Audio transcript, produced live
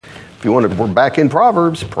If you want to, we're back in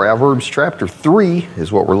Proverbs. Proverbs chapter 3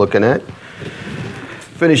 is what we're looking at.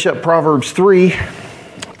 Finish up Proverbs 3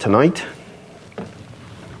 tonight.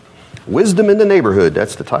 Wisdom in the neighborhood.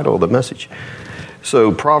 That's the title of the message.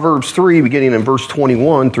 So Proverbs 3, beginning in verse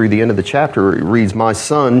 21 through the end of the chapter, it reads, "My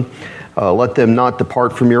son, let them not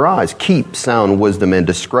depart from your eyes. Keep sound wisdom and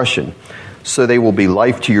discretion, so they will be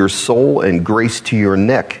life to your soul and grace to your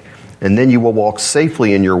neck. And then you will walk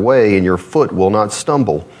safely in your way, and your foot will not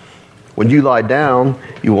stumble. When you lie down,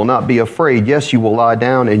 you will not be afraid. Yes, you will lie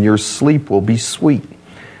down, and your sleep will be sweet.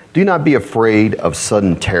 Do not be afraid of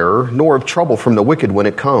sudden terror, nor of trouble from the wicked when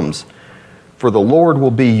it comes. For the Lord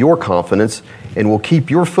will be your confidence, and will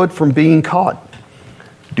keep your foot from being caught.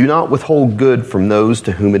 Do not withhold good from those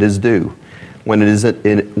to whom it is due, when it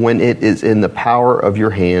is in the power of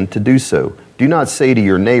your hand to do so. Do not say to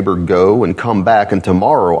your neighbor, 'Go and come back, and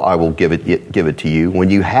tomorrow I will give it to you,' when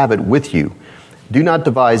you have it with you. Do not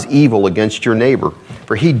devise evil against your neighbor,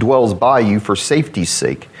 for he dwells by you for safety's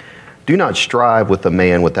sake. Do not strive with a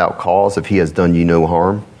man without cause if he has done you no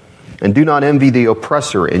harm. And do not envy the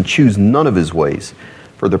oppressor, and choose none of his ways.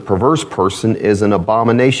 For the perverse person is an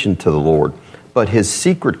abomination to the Lord, but his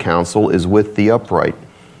secret counsel is with the upright.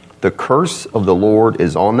 The curse of the Lord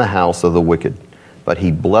is on the house of the wicked, but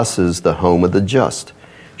he blesses the home of the just.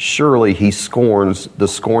 Surely he scorns the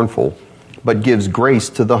scornful, but gives grace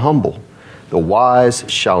to the humble. The wise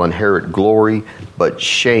shall inherit glory, but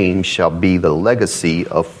shame shall be the legacy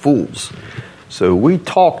of fools." So we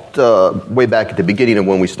talked way back at the beginning of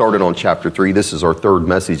when we started on chapter 3. This is our third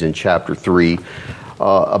message in chapter 3,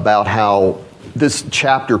 about how this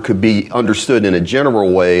chapter could be understood in a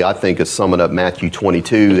general way. I think, as summing up Matthew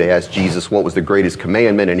 22, they asked Jesus what was the greatest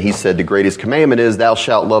commandment, and he said the greatest commandment is, "Thou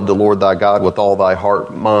shalt love the Lord thy God with all thy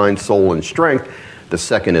heart, mind, soul, and strength. The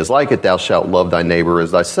second is like it, thou shalt love thy neighbor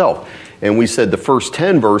as thyself." And we said the first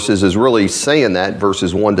 10 verses is really saying that,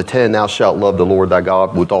 verses 1 to 10, "Thou shalt love the Lord thy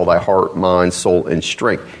God with all thy heart, mind, soul, and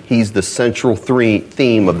strength." He's the central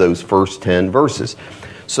theme of those first 10 verses.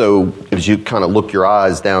 So as you kind of look your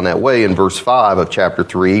eyes down that way, in verse 5 of chapter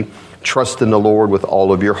 3, "Trust in the Lord with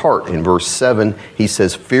all of your heart." In verse 7, he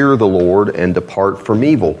says, "Fear the Lord and depart from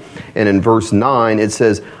evil." And in verse 9, it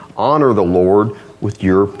says, "Honor the Lord with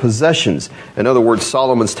your possessions." In other words,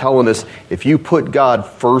 Solomon's telling us, if you put God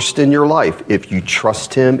first in your life, if you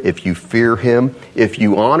trust him, if you fear him, if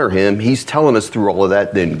you honor him, he's telling us through all of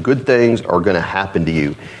that, then good things are going to happen to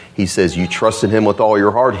you. He says, you trust in him with all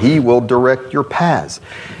your heart, he will direct your paths.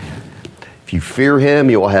 If you fear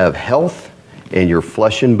him, you will have health and your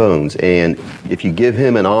flesh and bones. And if you give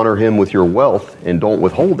him and honor him with your wealth and don't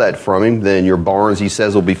withhold that from him, then your barns, he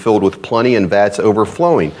says, will be filled with plenty and vats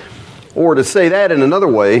overflowing. Or to say that in another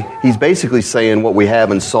way, he's basically saying what we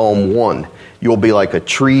have in Psalm 1. You'll be like a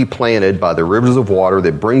tree planted by the rivers of water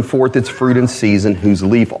that bring forth its fruit in season, whose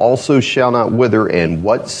leaf also shall not wither, and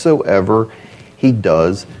whatsoever he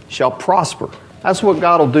does shall prosper. That's what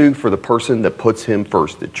God will do for the person that puts him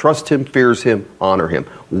first, that trusts him, fears him, honor him.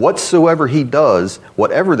 Whatsoever he does,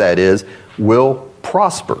 whatever that is, will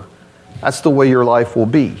prosper. That's the way your life will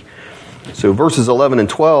be. So verses 11 to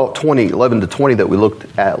 20 that we looked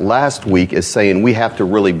at last week is saying we have to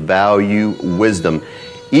really value wisdom.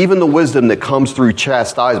 Even the wisdom that comes through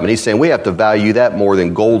chastisement. He's saying we have to value that more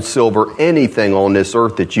than gold, silver, anything on this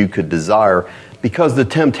earth that you could desire. Because the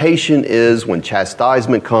temptation is when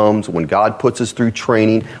chastisement comes, when God puts us through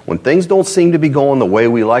training, when things don't seem to be going the way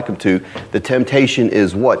we like them to, the temptation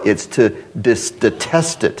is what? It's to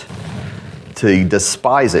detest it. To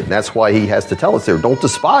despise it. And that's why he has to tell us there, don't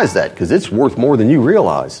despise that, because it's worth more than you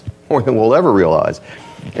realize, more than we'll ever realize.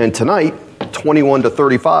 And tonight, 21 to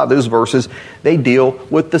 35, those verses, they deal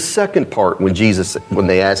with the second part when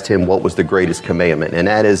they asked him what was the greatest commandment, and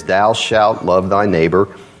that is, thou shalt love thy neighbor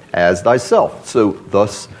as thyself. So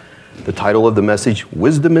thus, the title of the message,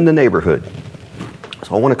 Wisdom in the Neighborhood.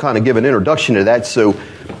 So I want to kind of give an introduction to that. So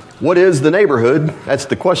what is the neighborhood? That's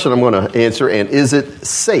the question I'm going to answer. And is it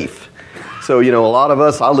safe? So, a lot of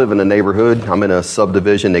us, I live in a neighborhood. I'm in a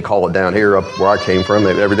subdivision. They call it down here up where I came from.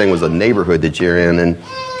 Everything was a neighborhood that you're in. And,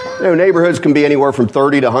 neighborhoods can be anywhere from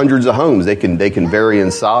 30 to hundreds of homes. They can vary in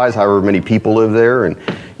size, however many people live there. And,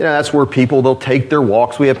 that's where they'll take their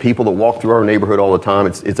walks. We have people that walk through our neighborhood all the time.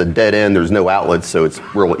 It's a dead end. There's no outlets, so it's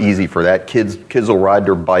real easy for that. Kids will ride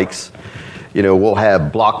their bikes. We'll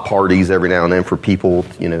have block parties every now and then for people,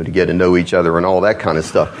 to get to know each other and all that kind of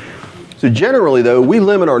stuff. So generally, though, we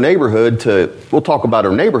limit our neighborhood to, we'll talk about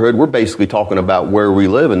our neighborhood, we're basically talking about where we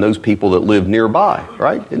live and those people that live nearby,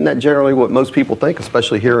 right? Isn't that generally what most people think,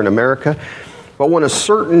 especially here in America? But when a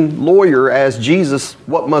certain lawyer asked Jesus,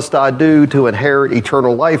 what must I do to inherit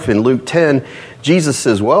eternal life? In Luke 10, Jesus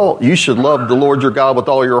says, well, you should love the Lord your God with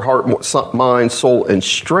all your heart, mind, soul, and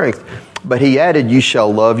strength. But he added, you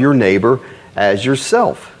shall love your neighbor as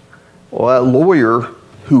yourself. Well, that lawyer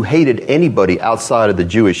who hated anybody outside of the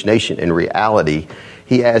Jewish nation, in reality,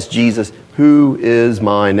 he asked Jesus, who is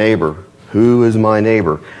my neighbor? Who is my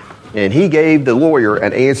neighbor? And he gave the lawyer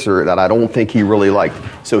an answer that I don't think he really liked.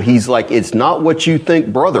 So he's like, it's not what you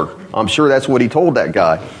think, brother. I'm sure that's what he told that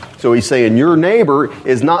guy. So he's saying your neighbor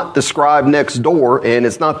is not the scribe next door, and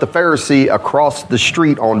it's not the Pharisee across the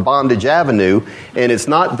street on Bondage Avenue, and it's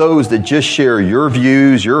not those that just share your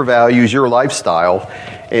views, your values, your lifestyle.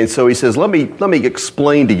 And so he says, let me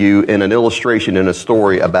explain to you in an illustration, in a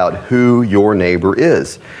story about who your neighbor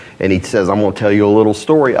is. And he says, I'm going to tell you a little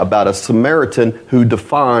story about a Samaritan who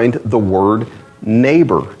defined the word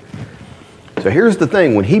neighbor. So here's the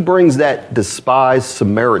thing. When he brings that despised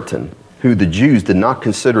Samaritan, who the Jews did not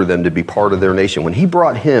consider them to be part of their nation, when he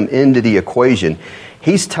brought him into the equation,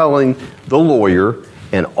 he's telling the lawyer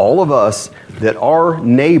and all of us that our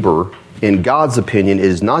neighbor, in God's opinion,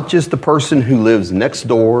 is not just the person who lives next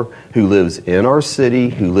door, who lives in our city,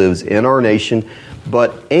 who lives in our nation,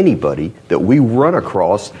 but anybody that we run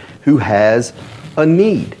across who has a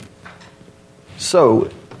need.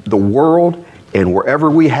 So the world and whoever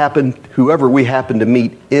we happen to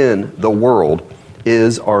meet in the world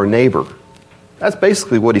is our neighbor. That's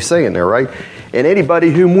basically what he's saying there, right? And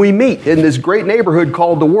anybody whom we meet in this great neighborhood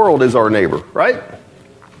called the world is our neighbor, right?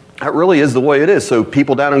 That really is the way it is. So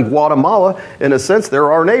people down in Guatemala, in a sense,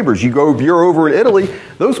 they're our neighbors. You're over in Italy,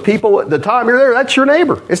 those people, at the time you're there, that's your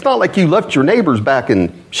neighbor. It's not like you left your neighbors back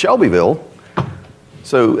in Shelbyville.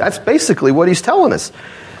 So that's basically what he's telling us.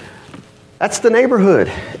 That's the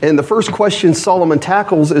neighborhood. And the first question Solomon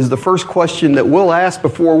tackles is the first question that we'll ask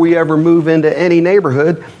before we ever move into any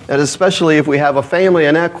neighborhood. And especially if we have a family,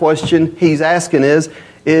 and that question he's asking is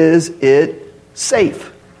it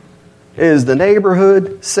safe? Is the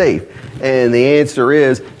neighborhood safe? And the answer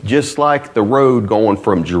is, just like the road going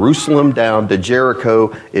from Jerusalem down to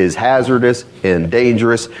Jericho is hazardous and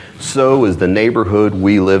dangerous, so is the neighborhood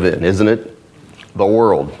we live in, isn't it? The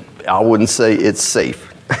world. I wouldn't say it's safe.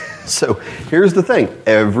 So here's the thing.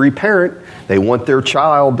 Every parent, they want their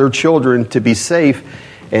children to be safe.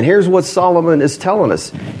 And here's what Solomon is telling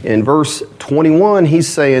us. In verse 21, he's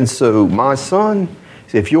saying, so my son,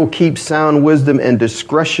 if you'll keep sound wisdom and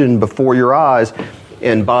discretion before your eyes.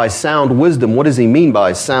 And by sound wisdom, what does he mean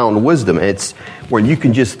by sound wisdom? It's when you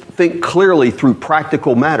can just think clearly through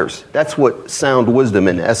practical matters. That's what sound wisdom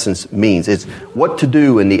in essence means. It's what to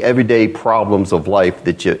do in the everyday problems of life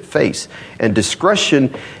that you face. And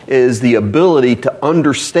discretion is the ability to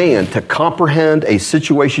understand, to comprehend a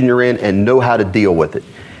situation you're in and know how to deal with it.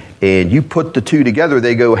 And you put the two together,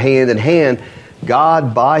 they go hand in hand.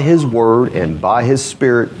 God, by his word and by his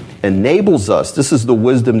spirit, enables us, this is the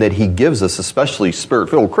wisdom that he gives us, especially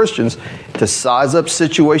spirit-filled Christians, to size up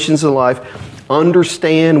situations in life,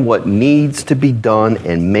 understand what needs to be done,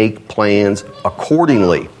 and make plans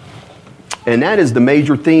accordingly. And that is the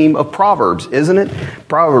major theme of Proverbs, isn't it?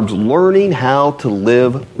 Proverbs, learning how to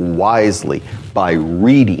live wisely by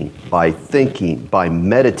reading, by thinking, by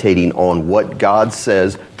meditating on what God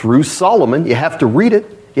says through Solomon. You have to read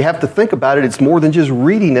it. You have to think about it. It's more than just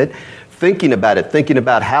reading it. Thinking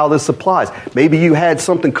about how this applies. Maybe you had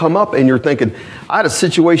something come up and you're thinking, I had a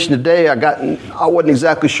situation today, I wasn't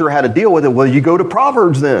exactly sure how to deal with it. Well, you go to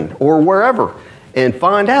Proverbs then, or wherever, and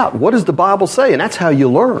find out, what does the Bible say? And that's how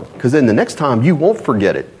you learn. Because then the next time you won't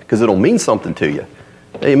forget it, because it'll mean something to you.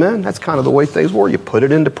 Amen? That's kind of the way things work. You put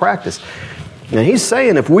it into practice. Now he's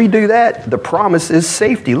saying if we do that, the promise is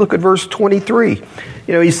safety. Look at verse 23.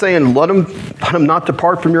 He's saying, let them not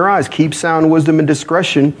depart from your eyes. Keep sound wisdom and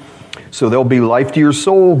discretion, so there'll be life to your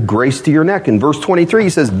soul, grace to your neck. In verse 23, he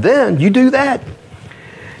says, then you do that.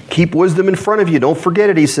 Keep wisdom in front of you. Don't forget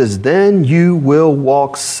it. He says, then you will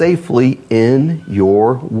walk safely in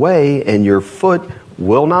your way, and your foot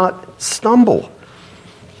will not stumble.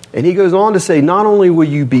 And he goes on to say, not only will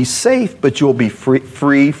you be safe, but you'll be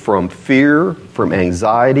free from fear, from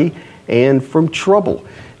anxiety, and from trouble.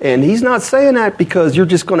 And he's not saying that because you're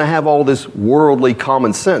just going to have all this worldly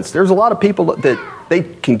common sense. There's a lot of people that they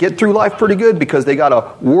can get through life pretty good because they got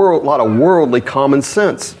a lot of worldly common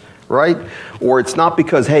sense, right? Or it's not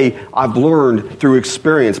because, hey, I've learned through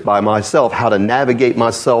experience by myself how to navigate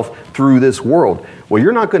myself through this world. Well,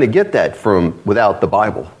 you're not going to get that without the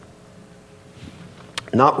Bible.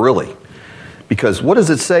 Not really. Because what does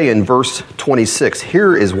it say in verse 26?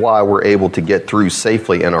 Here is why we're able to get through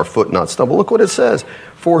safely and our foot not stumble. Look what it says.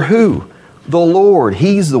 For who the Lord.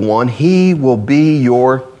 He's the one. He will be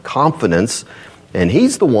your confidence. And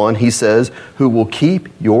he's the one, he says, who will keep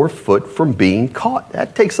your foot from being caught.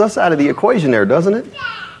 That takes us out of the equation there, doesn't it?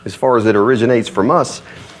 As far as it originates from us.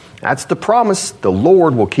 That's the promise. The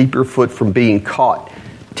Lord will keep your foot from being caught,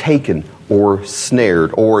 taken, or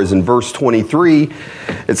snared. Or as in verse 23,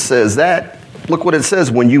 it says that. Look what it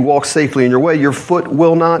says. When you walk safely in your way, your foot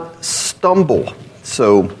will not stumble.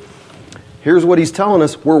 So here's what he's telling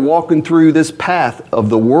us. We're walking through this path of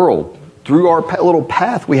the world. Through our little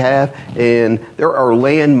path we have, and there are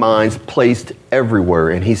landmines placed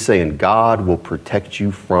everywhere. And he's saying God will protect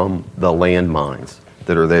you from the landmines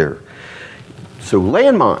that are there. So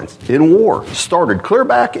landmines in war started clear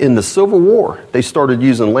back in the Civil War. They started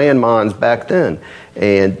using landmines back then.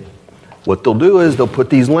 And what they'll do is they'll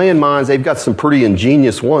put these landmines. They've got some pretty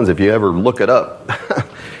ingenious ones if you ever look it up.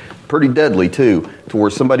 Pretty deadly too, to where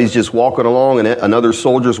somebody's just walking along and another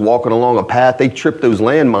soldier's walking along a path. They trip those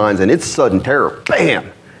landmines and it's sudden terror. Bam!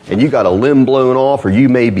 And you got a limb blown off or you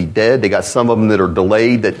may be dead. They got some of them that are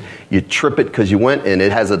delayed that you trip it because you went and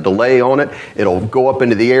it has a delay on it. It'll go up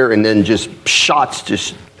into the air and then just shots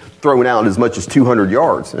just thrown out as much as 200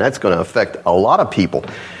 yards. And that's going to affect a lot of people.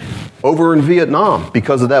 Over in Vietnam,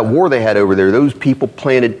 because of that war they had over there, those people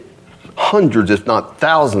planted hundreds, if not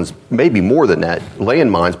thousands, maybe more than that,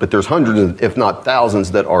 landmines, but there's hundreds, if not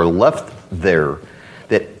thousands, that are left there,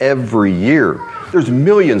 that every year, there's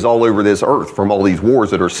millions all over this earth from all these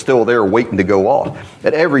wars that are still there waiting to go off.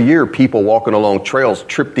 That every year, people walking along trails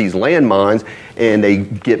trip these landmines and they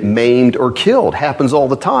get maimed or killed. Happens all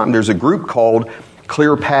the time. There's a group called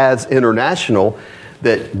Clear Paths International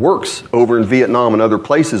that works over in Vietnam and other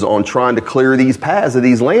places on trying to clear these paths of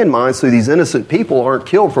these landmines so these innocent people aren't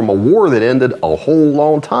killed from a war that ended a whole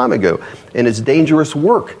long time ago. And it's dangerous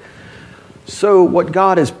work. So what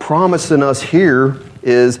God is promising us here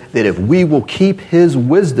is that if we will keep his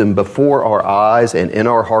wisdom before our eyes and in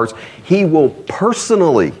our hearts, he will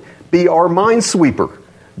personally be our minesweeper.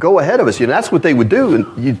 Go ahead of us. You know, that's what they would do.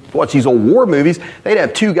 And you watch these old war movies, they'd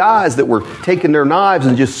have two guys that were taking their knives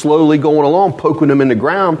and just slowly going along, poking them in the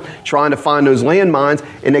ground, trying to find those landmines.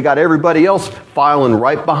 And they got everybody else filing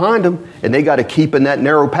right behind them. And they got to keep in that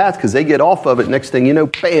narrow path because they get off of it. Next thing you know,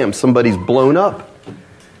 bam, somebody's blown up.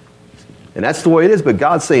 And that's the way it is. But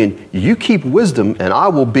God's saying, you keep wisdom and I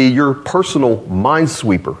will be your personal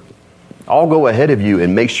minesweeper. I'll go ahead of you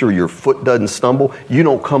and make sure your foot doesn't stumble. You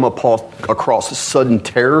don't come across sudden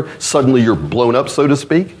terror. Suddenly you're blown up, so to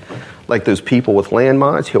speak. Like those people with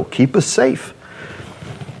landmines. He'll keep us safe.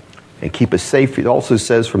 And keep us safe, it also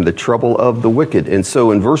says, from the trouble of the wicked. And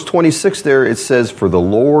so in verse 26 there, it says, for the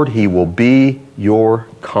Lord, he will be your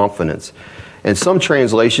confidence. And some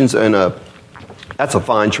translations, and that's a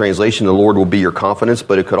fine translation, the Lord will be your confidence,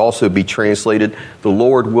 but it could also be translated, the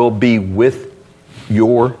Lord will be with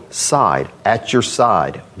your side, at your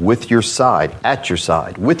side, with your side, at your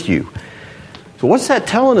side, with you. So what's that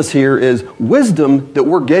telling us here is wisdom that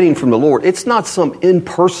we're getting from the Lord. It's not some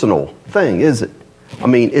impersonal thing, is it? I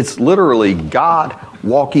mean, it's literally God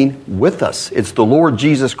walking with us. It's the Lord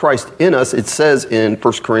Jesus Christ in us. It says in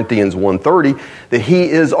 1 Corinthians 1:30 that he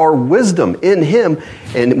is our wisdom in him.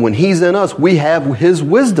 And when he's in us, we have his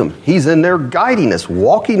wisdom. He's in there guiding us,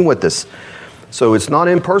 walking with us. So it's not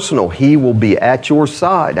impersonal. He will be at your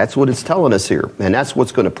side. That's what it's telling us here. And that's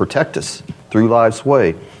what's going to protect us through life's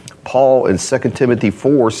way. Paul in 2 Timothy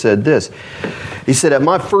 4 said this. He said, at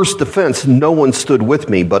my first defense, no one stood with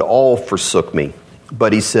me, but all forsook me.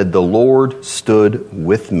 But he said, the Lord stood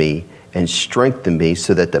with me and strengthened me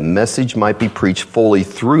so that the message might be preached fully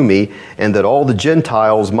through me and that all the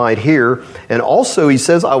Gentiles might hear. And also, he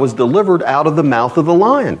says, I was delivered out of the mouth of the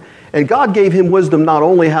lion. And God gave him wisdom not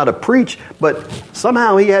only how to preach, but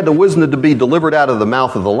somehow he had the wisdom to be delivered out of the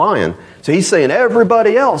mouth of the lion. So he's saying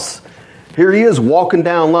everybody else, here he is walking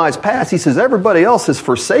down life's path. He says, everybody else has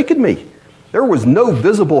forsaken me. There was no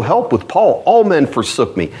visible help with Paul. All men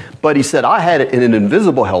forsook me. But he said, I had it in an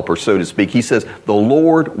invisible helper, so to speak. He says, the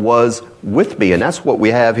Lord was with me. And that's what we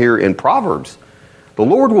have here in Proverbs. The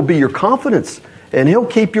Lord will be your confidence, and he'll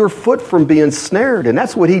keep your foot from being snared. And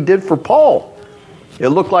that's what he did for Paul. It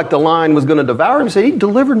looked like the lion was going to devour him. He said, he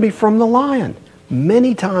delivered me from the lion.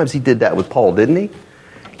 Many times he did that with Paul, didn't he?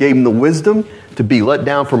 Gave him the wisdom to be let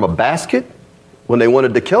down from a basket. When they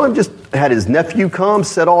wanted to kill him, just had his nephew come,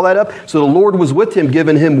 set all that up. So the Lord was with him,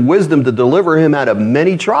 giving him wisdom to deliver him out of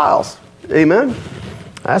many trials. Amen?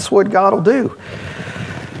 That's what God will do.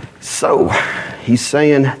 So he's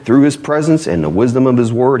saying through his presence and the wisdom of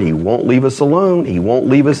his word, he won't leave us alone. He won't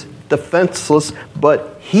leave us defenseless,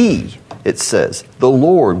 but he, it says, the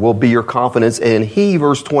Lord will be your confidence, and he,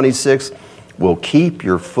 verse 26, will keep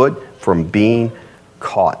your foot from being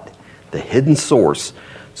caught. The hidden source.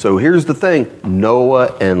 So here's the thing.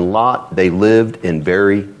 Noah and Lot, they lived in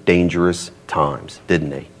very dangerous times, didn't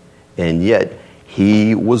they? And yet,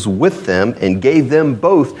 he was with them and gave them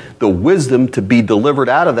both the wisdom to be delivered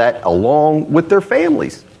out of that along with their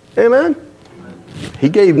families. Amen? He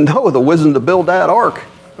gave Noah the wisdom to build that ark.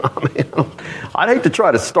 I mean, I'd hate to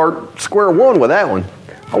try to start square one with that one.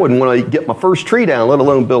 I wouldn't want to get my first tree down, let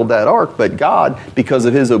alone build that ark. But God, because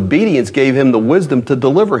of his obedience, gave him the wisdom to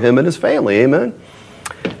deliver him and his family. Amen?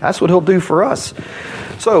 That's what he'll do for us.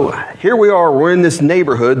 So here we are. We're in this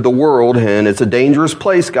neighborhood, the world, and it's a dangerous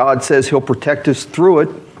place. God says he'll protect us through it.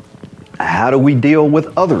 How do we deal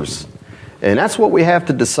with others? And that's what we have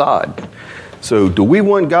to decide. So do we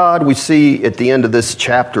want God, we see at the end of this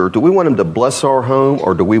chapter, do we want him to bless our home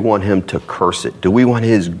or do we want him to curse it? Do we want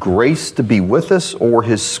his grace to be with us or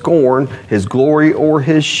his scorn, his glory or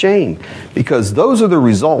his shame? Because those are the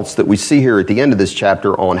results that we see here at the end of this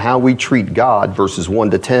chapter on how we treat God, verses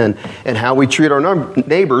 1 to 10, and how we treat our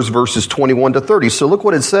neighbors, verses 21 to 30. So look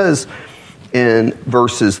what it says in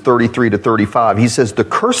verses 33 to 35. He says, the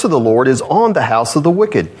curse of the Lord is on the house of the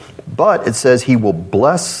wicked, but it says he will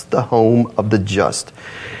bless the home of the just.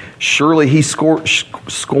 Surely he scorns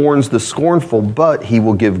the scornful, but he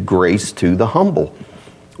will give grace to the humble.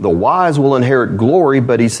 The wise will inherit glory,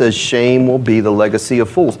 but he says shame will be the legacy of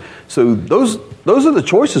fools. So those are the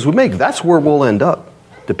choices we make. That's where we'll end up,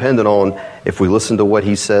 depending on if we listen to what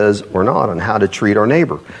he says or not, on how to treat our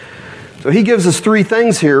neighbor. So he gives us three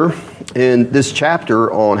things here in this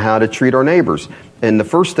chapter on how to treat our neighbors. And the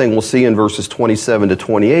first thing we'll see in verses 27 to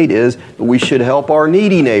 28 is we should help our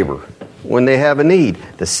needy neighbor when they have a need.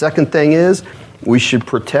 The second thing is we should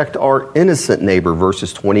protect our innocent neighbor,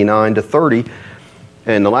 verses 29 to 30.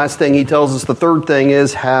 And the last thing he tells us, the third thing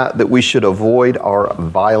is that we should avoid our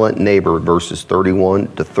violent neighbor, verses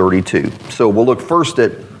 31 to 32. So we'll look first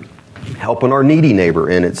at helping our needy neighbor,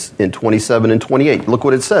 and it's in 27 and 28. Look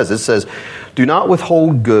what it says. It says, do not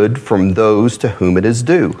withhold good from those to whom it is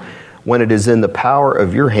due, when it is in the power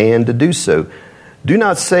of your hand to do so. Do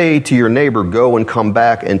not say to your neighbor, go and come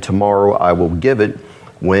back, and tomorrow I will give it,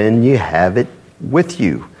 when you have it with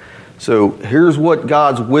you. So here's what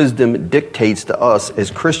God's wisdom dictates to us as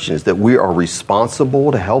Christians, that we are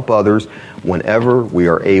responsible to help others whenever we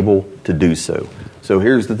are able to do so. So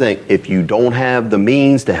here's the thing. If you don't have the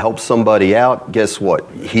means to help somebody out, guess what?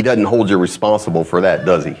 He doesn't hold you responsible for that,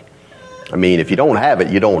 does he? I mean, if you don't have it,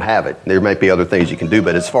 you don't have it. There might be other things you can do,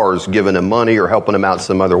 but as far as giving them money or helping them out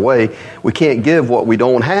some other way, we can't give what we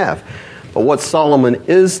don't have. But what Solomon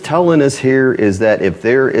is telling us here is that if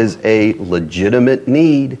there is a legitimate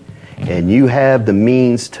need and you have the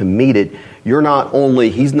means to meet it,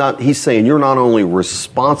 he's saying you're not only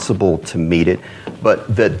responsible to meet it,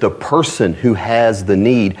 but that the person who has the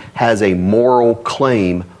need has a moral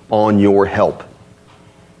claim on your help.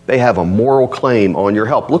 They have a moral claim on your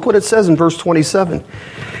help. Look what it says in verse 27.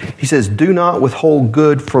 He says, do not withhold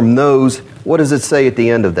good from those, what does it say at the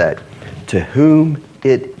end of that? To whom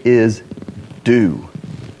it is due.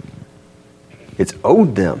 It's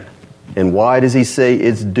owed them. And why does he say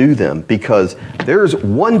it's due them? Because there's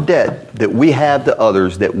one debt that we have to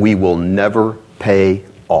others that we will never pay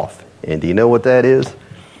off. And do you know what that is?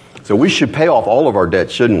 So we should pay off all of our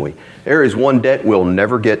debts, shouldn't we? There is one debt we'll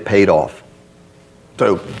never get paid off.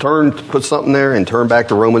 So put something there and turn back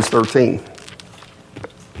to Romans 13.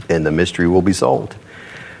 And the mystery will be solved.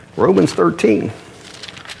 Romans 13.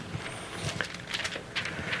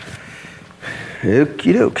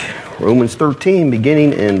 Okie doke. Romans 13,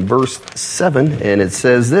 beginning in verse 7, and it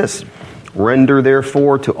says this, render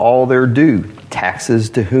therefore to all their due, taxes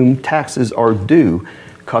to whom taxes are due,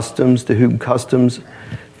 customs to whom customs,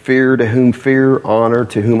 fear to whom fear, honor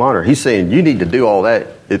to whom honor. He's saying you need to do all that.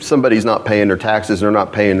 If somebody's not paying their taxes, they're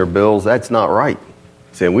not paying their bills, that's not right.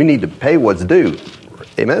 He's saying we need to pay what's due.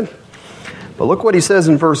 Amen? But look what he says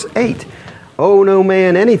in verse 8. Owe no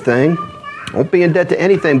man anything. Won't be in debt to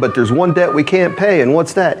anything, but there's one debt we can't pay. And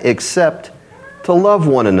what's that? Except to love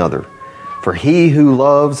one another. For he who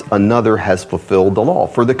loves another has fulfilled the law.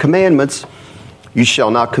 For the commandments, you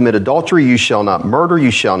shall not commit adultery, you shall not murder,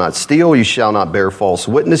 you shall not steal, you shall not bear false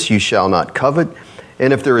witness, you shall not covet.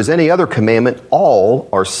 And if there is any other commandment, all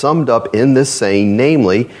are summed up in this saying,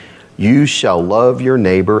 namely, you shall love your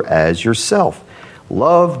neighbor as yourself.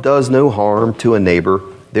 Love does no harm to a neighbor,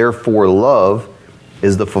 therefore love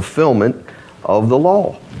is the fulfillment of the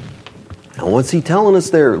law. And what's he telling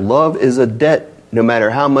us there? Love is a debt. No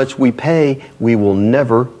matter how much we pay, we will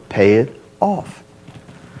never pay it off.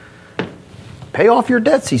 Pay off your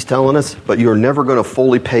debts, he's telling us, but you're never going to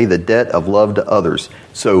fully pay the debt of love to others.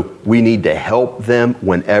 So we need to help them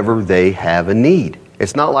whenever they have a need.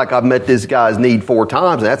 It's not like I've met this guy's need 4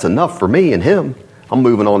 times, and that's enough for me and him. I'm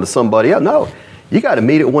moving on to somebody else. No, you got to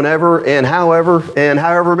meet it whenever and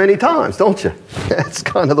however many times, don't you? That's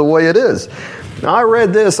kind of the way it is. Now, I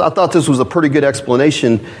read this. I thought this was a pretty good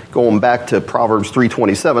explanation going back to Proverbs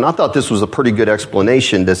 3:27. I thought this was a pretty good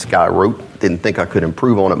explanation this guy wrote. Didn't think I could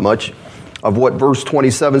improve on it much, of what verse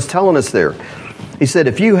 27 is telling us there. He said,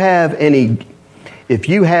 if you have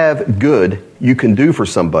good you can do for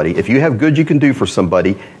somebody,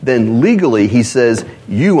 then legally, he says,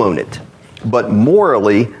 you own it. But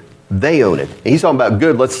morally, they own it. And he's talking about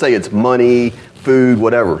good. Let's say it's money, food,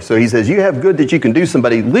 whatever. So he says, you have good that you can do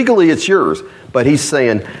somebody. Legally, it's yours. But he's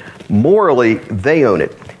saying, morally, they own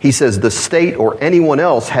it. He says, the state or anyone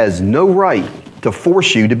else has no right to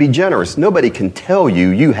force you to be generous. Nobody can tell you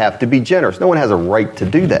you have to be generous. No one has a right to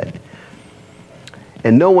do that.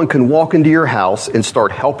 And no one can walk into your house and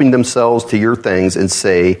start helping themselves to your things and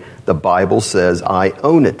say, the Bible says I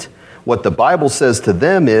own it. What the Bible says to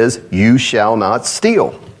them is, you shall not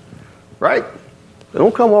steal. Right?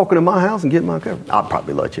 Don't come walking in my house and get my cover. I'll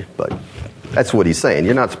probably let you, but that's what he's saying.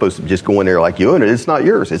 You're not supposed to just go in there like you own it. It's not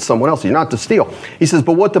yours. It's someone else's. You're not to steal. He says,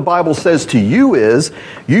 but what the Bible says to you is,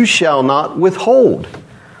 you shall not withhold.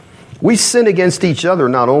 We sin against each other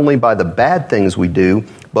not only by the bad things we do,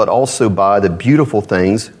 but also by the beautiful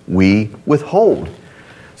things we withhold.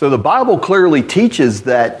 So the Bible clearly teaches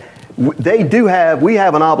that we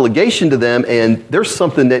have an obligation to them, and there's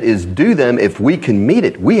something that is due them if we can meet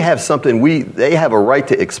it. We have something they have a right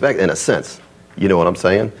to expect, in a sense. You know what I'm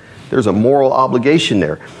saying? There's a moral obligation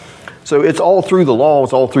there. So it's all through the law,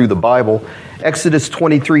 it's all through the Bible. Exodus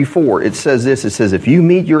 23:4, it says this, it says, if you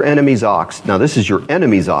meet your enemy's ox, now this is your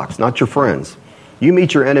enemy's ox, not your friend's. You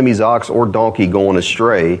meet your enemy's ox or donkey going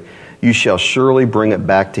astray, you shall surely bring it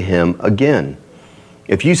back to him again.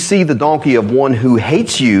 If you see the donkey of one who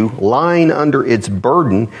hates you lying under its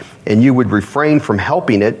burden, and you would refrain from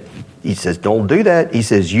helping it, he says, don't do that. He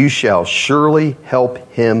says, you shall surely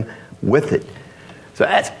help him with it. So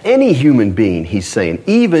that's any human being, he's saying,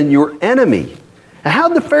 even your enemy.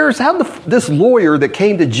 And this lawyer that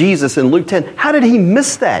came to Jesus in Luke 10, how did he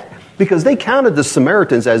miss that? Because they counted the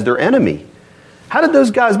Samaritans as their enemy. How did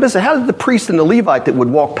those guys miss it? How did the priest and the Levite that would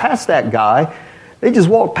walk past that guy, they just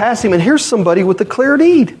walked past him, and here's somebody with a clear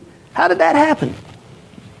need. How did that happen?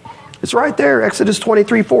 It's right there, Exodus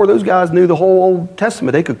 23:4. Those guys knew the whole Old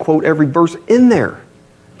Testament. They could quote every verse in there.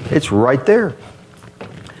 It's right there.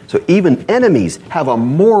 So even enemies have a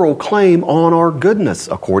moral claim on our goodness,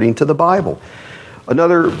 according to the Bible.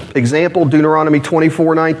 Another example, Deuteronomy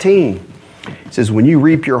 24:19. It says, when you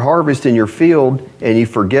reap your harvest in your field and you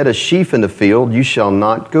forget a sheaf in the field, you shall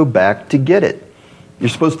not go back to get it. You're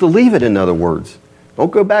supposed to leave it, in other words.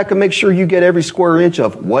 Don't go back and make sure you get every square inch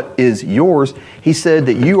of what is yours. He said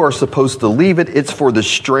that you are supposed to leave it. It's for the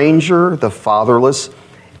stranger, the fatherless,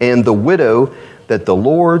 and the widow, that the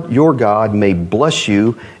Lord your God may bless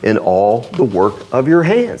you in all the work of your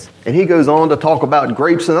hands. And he goes on to talk about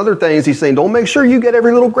grapes and other things. He's saying, don't make sure you get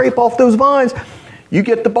every little grape off those vines. You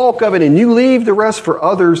get the bulk of it, and you leave the rest for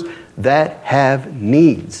others that have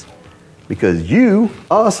needs. Because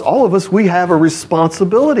all of us, we have a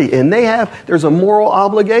responsibility, and there's a moral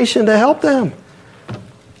obligation to help them.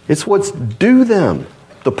 It's what's due them,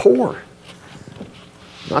 the poor.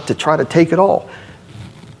 Not to try to take it all.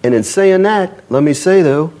 And in saying that, let me say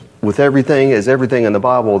though, with everything in the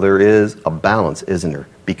Bible, there is a balance, isn't there?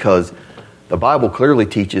 Because the Bible clearly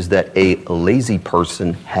teaches that a lazy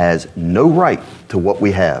person has no right to what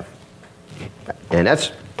we have. And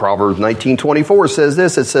that's Proverbs 19:24 says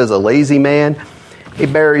this. It says, a lazy man, he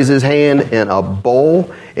buries his hand in a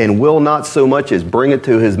bowl and will not so much as bring it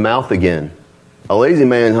to his mouth again. A lazy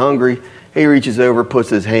man's hungry. He reaches over, puts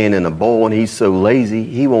his hand in a bowl, and he's so lazy,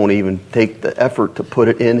 he won't even take the effort to put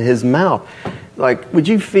it in his mouth. Like, would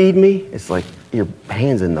you feed me? It's like, your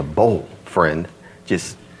hand's in the bowl, friend.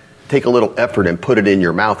 Just take a little effort and put it in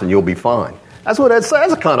your mouth and you'll be fine. That's what that's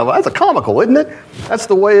a comical, isn't it? That's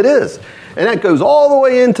the way it is. And that goes all the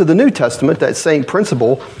way into the New Testament, that same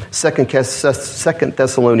principle. 2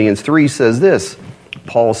 Thessalonians 3 says this.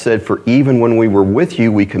 Paul said, for even when we were with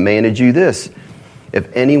you, we commanded you this.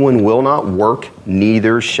 If anyone will not work,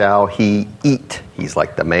 neither shall he eat. He's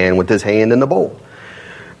like the man with his hand in the bowl.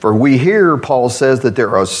 For we hear, Paul says, that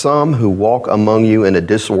there are some who walk among you in a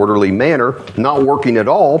disorderly manner, not working at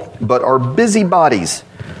all, but are busybodies.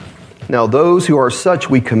 Now those who are such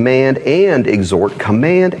we command and exhort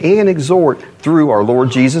through our Lord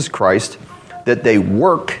Jesus Christ, that they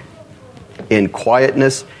work in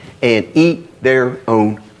quietness and eat their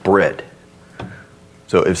own bread.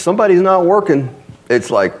 So if somebody's not working, it's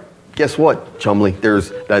like, guess what, Chumley?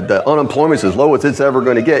 The unemployment is as low as it's ever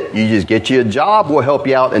going to get. You just get you a job, we'll help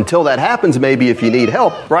you out until that happens, maybe if you need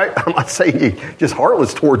help, right? I'm not saying you just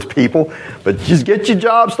heartless towards people, but just get your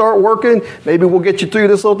job, start working. Maybe we'll get you through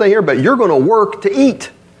this little thing here, but you're going to work to eat.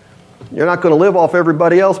 You're not going to live off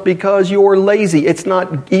everybody else because you're lazy. It's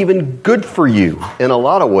not even good for you in a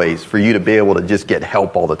lot of ways for you to be able to just get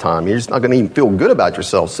help all the time. You're just not going to even feel good about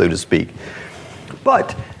yourself, so to speak.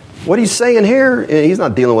 But what he's saying here, and he's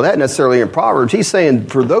not dealing with that necessarily in Proverbs. He's saying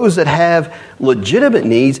for those that have legitimate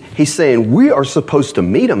needs, he's saying we are supposed to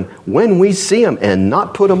meet them when we see them and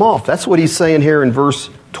not put them off. That's what he's saying here in verse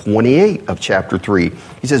 28 of chapter 3.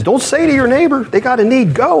 He says, don't say to your neighbor, they got a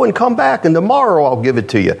need, go and come back, and tomorrow I'll give it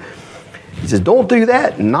to you. He says, don't do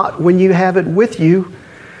that, not when you have it with you.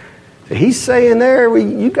 He's saying there,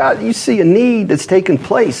 you see a need that's taking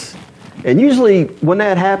place. And usually when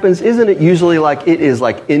that happens, isn't it usually like it is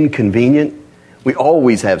like inconvenient? We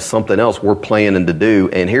always have something else we're planning to do.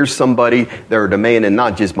 And here's somebody, they're demanding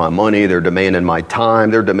not just my money, they're demanding my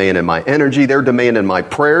time, they're demanding my energy, they're demanding my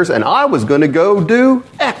prayers. And I was going to go do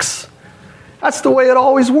X. That's the way it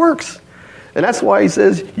always works. And that's why he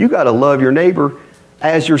says, you got to love your neighbor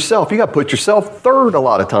as yourself. You got to put yourself third a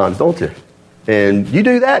lot of times, don't you? And you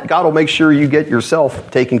do that, God will make sure you get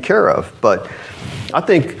yourself taken care of. But I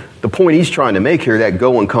think the point he's trying to make here, that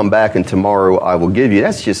go and come back and tomorrow I will give you,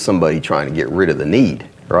 that's just somebody trying to get rid of the need,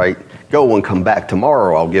 right? Go and come back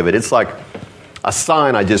tomorrow, I'll give it. It's like a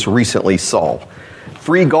sign I just recently saw.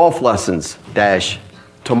 Free golf lessons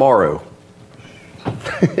 - tomorrow.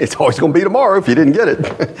 It's always going to be tomorrow if you didn't get it.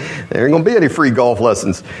 There ain't going to be any free golf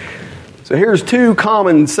lessons. So here's two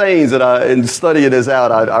common sayings that in studying this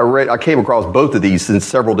out, I came across both of these in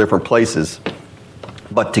several different places.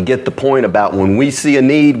 But to get the point about when we see a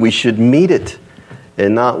need, we should meet it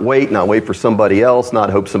and not wait for somebody else, not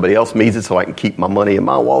hope somebody else meets it so I can keep my money in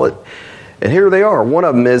my wallet. And here they are. One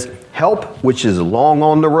of them is help which is long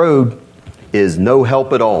on the road is no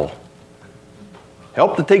help at all.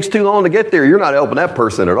 Help that takes too long to get there, you're not helping that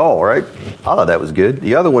person at all, right? I thought that was good.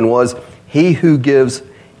 The other one was he gives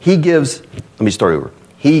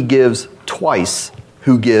twice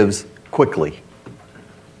who gives quickly.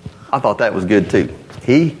 I thought that was good too.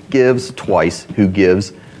 He gives twice who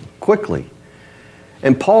gives quickly.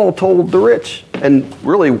 And Paul told the rich, and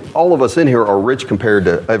really all of us in here are rich compared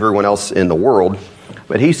to everyone else in the world,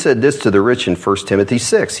 but he said this to the rich in 1 Timothy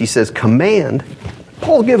 6. He says,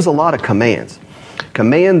 Paul gives a lot of commands.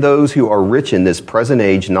 Command those who are rich in this present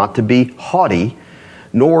age not to be haughty,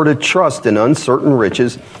 nor to trust in uncertain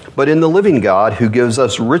riches, but in the living God who gives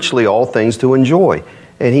us richly all things to enjoy.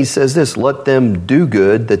 And he says this, let them do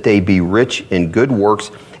good, that they be rich in good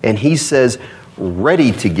works. And he says,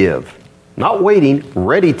 ready to give. Not waiting,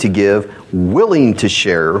 ready to give, willing to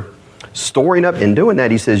share, storing up. In doing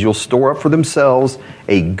that, he says, you'll store up for themselves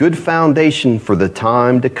a good foundation for the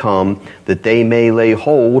time to come, that they may lay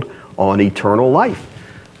hold on eternal life.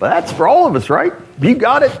 But that's for all of us, right? You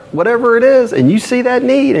got it, whatever it is, and you see that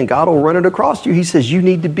need, and God will run it across you. He says you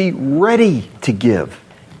need to be ready to give,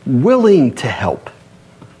 willing to help.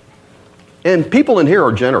 And people in here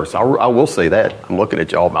are generous. I will say that. I'm looking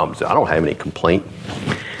at y'all. I don't have any complaint.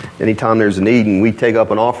 Anytime there's a need and we take up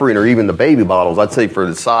an offering or even the baby bottles, I'd say for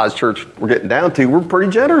the size church we're getting down to, we're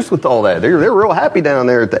pretty generous with all that. They're real happy down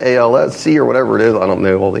there at the ALSC or whatever it is. I don't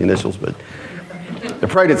know all the initials, but the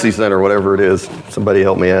pregnancy center, whatever it is. Somebody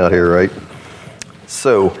help me out here, right?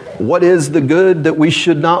 So what is the good that we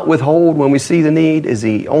should not withhold when we see the need? Is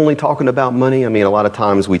he only talking about money? I mean, a lot of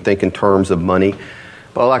times we think in terms of money.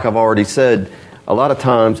 But like I've already said, a lot of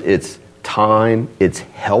times it's time, it's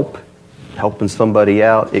helping somebody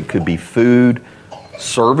out. It could be food,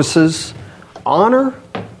 services, honor,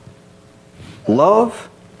 love,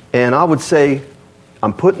 and I would say,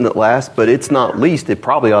 I'm putting it last, but it's not least, it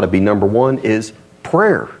probably ought to be number one, is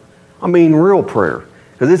prayer. I mean, real prayer.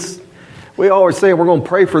 Because we always say we're going to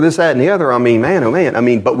pray for this, that, and the other. I mean, man, oh man. I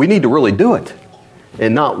mean, but we need to really do it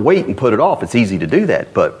and not wait and put it off. It's easy to do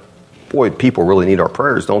that, but boy, people really need our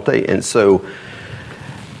prayers, don't they? And so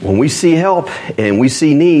when we see help and we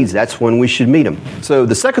see needs, that's when we should meet them. So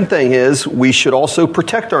the second thing is we should also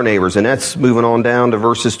protect our neighbors. And that's moving on down to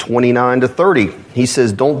verses 29 to 30. He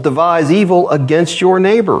says, don't devise evil against your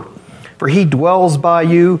neighbor, for he dwells by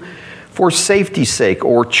you for safety's sake,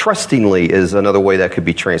 or trustingly is another way that could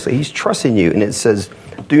be translated. He's trusting you. And it says,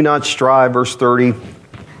 do not strive, verse 30,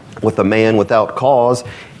 with a man without cause,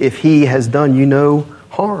 if he has done you no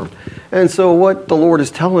harm. And so what the Lord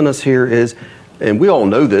is telling us here is, and we all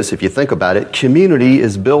know this if you think about it, community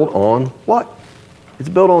is built on what? It's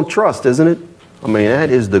built on trust, isn't it? I mean, that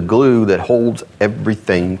is the glue that holds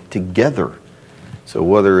everything together. So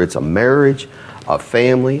whether it's a marriage, a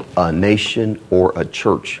family, a nation, or a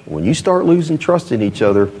church, when you start losing trust in each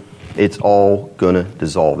other, it's all going to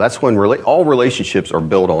dissolve. That's when all relationships are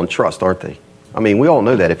built on trust, aren't they? I mean, we all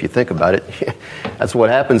know that if you think about it. That's what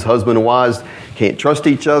happens. Husband and wives can't trust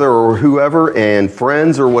each other or whoever, and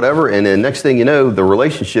friends or whatever, and then next thing you know, the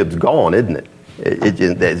relationship's gone, isn't it?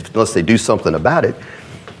 Unless they do something about it.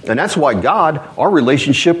 And that's why God, our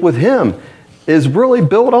relationship with Him, is really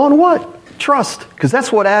built on what? Trust. Because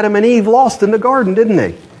that's what Adam and Eve lost in the garden, didn't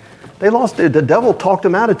they? They lost it. The devil talked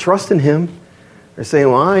them out of trusting Him. They're saying,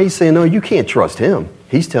 well, he's saying, no, you can't trust Him.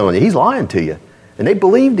 He's telling you, he's lying to you. And they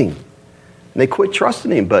believed Him. And they quit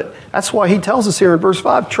trusting Him. But that's why He tells us here in verse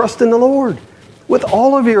 5, trust in the Lord with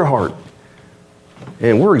all of your heart.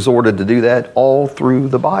 And we're exhorted to do that all through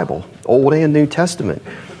the Bible, Old and New Testament.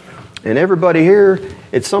 And everybody here,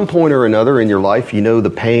 at some point or another in your life, you know the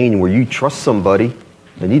pain where you trust somebody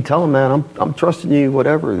and you tell them, man, I'm trusting you,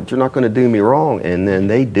 whatever, that you're not going to do me wrong. And then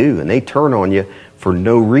they do, and they turn on you for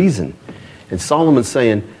no reason. And Solomon's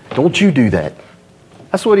saying, don't you do that.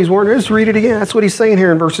 That's what he's warning. Let's read it again. That's what he's saying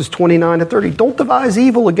here in verses 29 to 30. Don't devise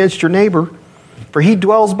evil against your neighbor, for he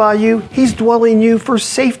dwells by you. He's dwelling you for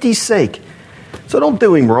safety's sake. So don't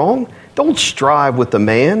do him wrong. Don't strive with the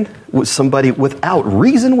man, with somebody without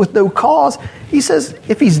reason, with no cause. He says,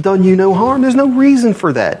 if he's done you no harm, there's no reason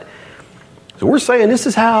for that. So we're saying this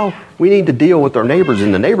is how we need to deal with our neighbors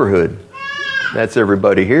in the neighborhood. That's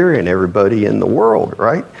everybody here and everybody in the world,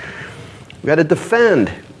 right? We got to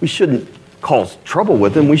defend. We shouldn't cause trouble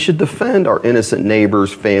with them. We should defend our innocent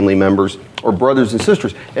neighbors, family members, or brothers and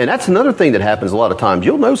sisters. And that's another thing that happens a lot of times.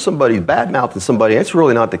 You'll know somebody's bad-mouthing somebody. That's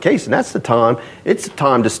really not the case. And that's the time. It's the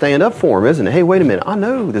time to stand up for them, isn't it? Hey, wait a minute. I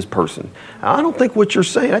know this person. I don't think what you're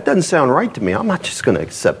saying, that doesn't sound right to me. I'm not just going to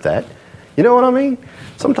accept that. You know what I mean?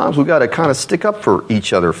 Sometimes we've got to kind of stick up for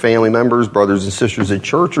each other, family members, brothers and sisters at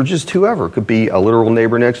church, or just whoever. It could be a literal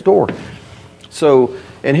neighbor next door. So,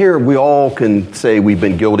 and here we all can say we've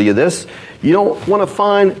been guilty of this. You don't want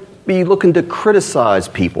to be looking to criticize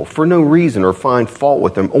people for no reason or find fault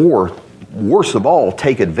with them, or worst of all,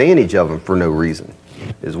 take advantage of them for no reason,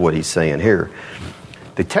 is what he's saying here.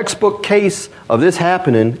 The textbook case of this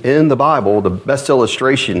happening in the Bible, the best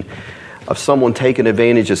illustration of someone taking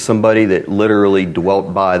advantage of somebody that literally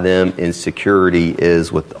dwelt by them in security,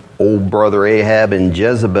 is with old brother Ahab and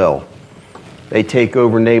Jezebel. They take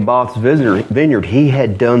over Naboth's vineyard. He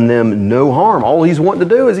had done them no harm. All he's wanting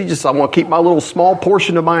to do is I want to keep my little small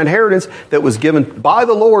portion of my inheritance that was given by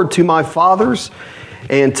the Lord to my fathers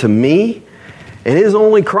and to me. And his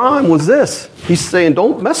only crime was this. He's saying,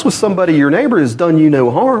 don't mess with somebody your neighbor has done you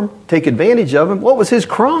no harm. Take advantage of him. What was his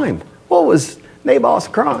crime? What was Naboth's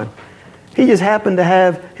crime? He just happened to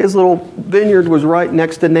have his little vineyard was right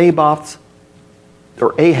next to Naboth's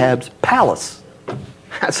or Ahab's palace.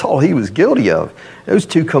 That's all he was guilty of. Those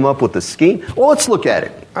two come up with a scheme. Well, let's look at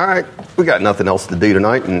it. All right, we got nothing else to do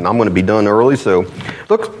tonight, and I'm going to be done early. So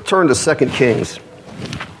let's turn to 2 Kings.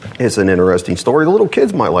 It's an interesting story. The little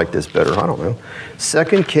kids might like this better. I don't know.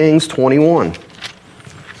 2 Kings 21.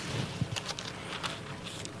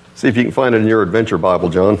 See if you can find it in your adventure Bible,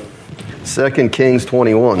 John. 2 Kings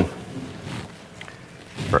 21.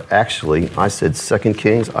 Or actually, I said 2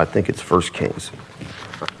 Kings. I think it's 1 Kings.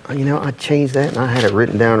 You know, I changed that and I had it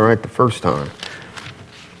written down right the first time.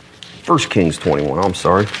 1 Kings 21, I'm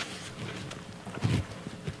sorry.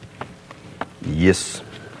 Yes.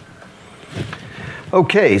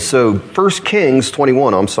 Okay, so 1 Kings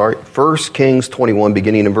 21, 1 Kings 21,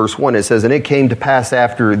 beginning in verse 1, it says, And it came to pass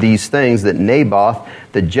after these things that Naboth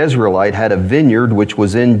the Jezreelite had a vineyard which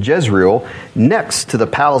was in Jezreel, next to the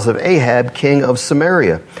palace of Ahab, king of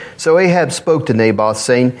Samaria. So Ahab spoke to Naboth,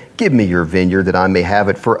 saying, Give me your vineyard, that I may have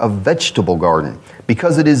it for a vegetable garden,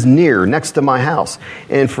 because it is near, next to my house.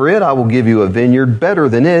 And for it I will give you a vineyard better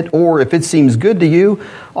than it, or if it seems good to you,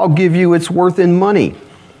 I'll give you its worth in money.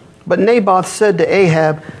 But Naboth said to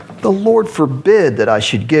Ahab, The Lord forbid that I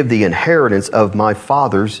should give the inheritance of my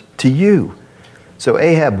fathers to you. So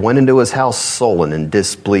Ahab went into his house sullen and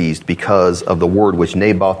displeased because of the word which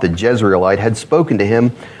Naboth the Jezreelite had spoken to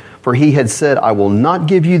him, for he had said, I will not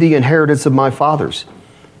give you the inheritance of my fathers.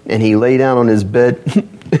 And he lay down on his bed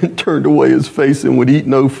and turned away his face and would eat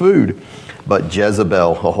no food. But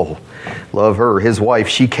Jezebel, love her, his wife,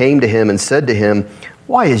 she came to him and said to him,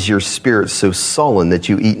 Why is your spirit so sullen that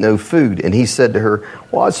you eat no food? And he said to her,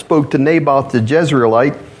 Well, I spoke to Naboth the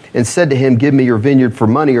Jezreelite and said to him, Give me your vineyard for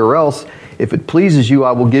money, or else, if it pleases you,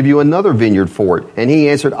 I will give you another vineyard for it. And he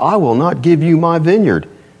answered, I will not give you my vineyard.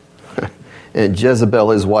 And Jezebel,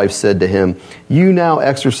 his wife, said to him, "You now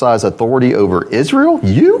exercise authority over Israel?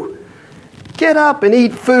 You? Get up and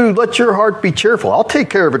eat food. Let your heart be cheerful. I'll take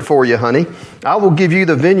care of it for you, honey. I will give you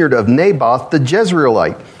the vineyard of Naboth the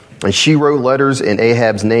Jezreelite." And she wrote letters in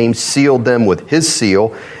Ahab's name, sealed them with his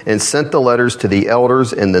seal, and sent the letters to the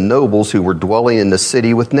elders and the nobles who were dwelling in the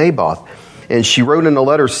city with Naboth. And she wrote in a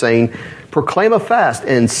letter saying, "Proclaim a fast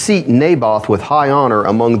and seat Naboth with high honor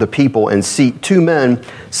among the people, and seat 2 men,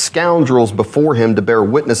 scoundrels, before him to bear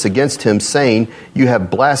witness against him, saying, 'You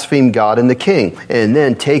have blasphemed God and the king.' And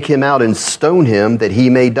then take him out and stone him that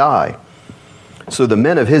he may die." So the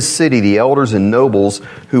men of his city, the elders and nobles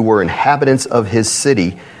who were inhabitants of his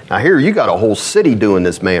city. Now here you got a whole city doing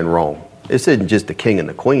this man wrong. This isn't just the king and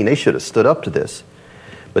the queen. They should have stood up to this.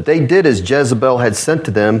 But they did as Jezebel had sent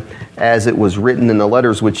to them, as it was written in the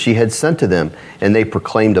letters which she had sent to them. And they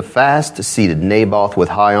proclaimed a fast, seated Naboth with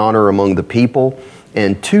high honor among the people.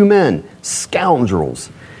 And 2 men, scoundrels,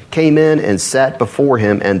 came in and sat before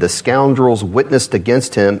him. And the scoundrels witnessed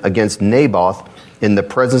against him, against Naboth, in the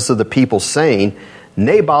presence of the people, saying,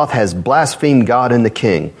 "Naboth has blasphemed God and the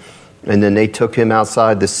king." And then they took him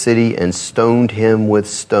outside the city and stoned him with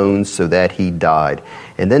stones so that he died.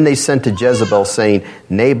 And then they sent to Jezebel, saying,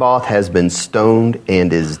 "Naboth has been stoned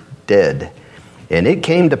and is dead." And it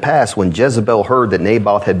came to pass, when Jezebel heard that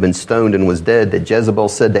Naboth had been stoned and was dead, that Jezebel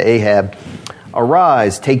said to Ahab,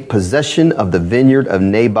 "Arise, take possession of the vineyard of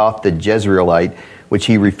Naboth the Jezreelite, which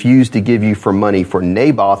he refused to give you for money, for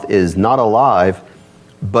Naboth is not alive,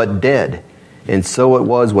 but dead." And so it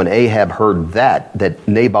was, when Ahab heard that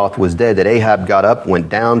Naboth was dead, that Ahab got up, went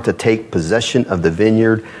down to take possession of the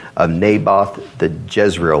vineyard of Naboth the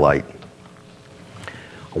Jezreelite.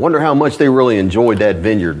 I wonder how much they really enjoyed that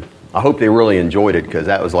vineyard. I hope they really enjoyed it, because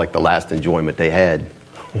that was like the last enjoyment they had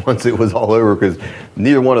once it was all over, because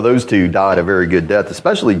neither one of those two died a very good death,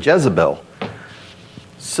 especially Jezebel.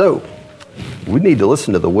 So we need to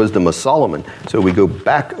listen to the wisdom of Solomon. So we go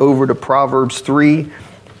back over to Proverbs 3.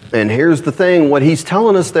 And here's the thing, what he's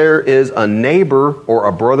telling us there is a neighbor or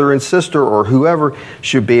a brother and sister or whoever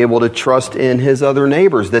should be able to trust in his other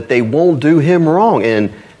neighbors, that they won't do him wrong. And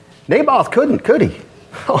Naboth couldn't, could he?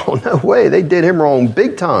 Oh, no way. They did him wrong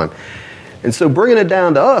big time. And so bringing it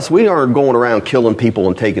down to us, we aren't going around killing people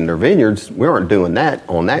and taking their vineyards. We aren't doing that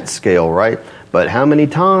on that scale, right? But how many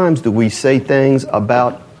times do we say things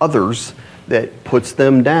about others that puts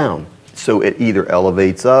them down? So it either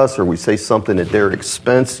elevates us, or we say something at their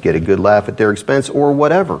expense, get a good laugh at their expense, or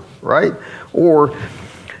whatever, right? Or,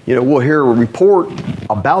 we'll hear a report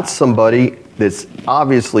about somebody that's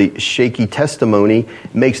obviously shaky testimony,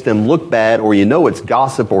 makes them look bad, or it's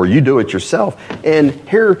gossip, or you do it yourself. And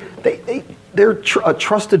here, a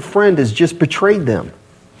trusted friend has just betrayed them.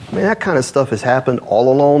 I mean, that kind of stuff has happened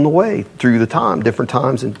all along the way, through the time, different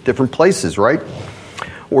times and different places, right?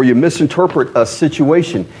 Or you misinterpret a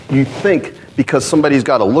situation. You think because somebody's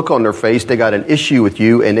got a look on their face, they got an issue with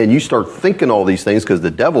you, and then you start thinking all these things, because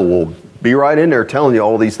the devil will be right in there telling you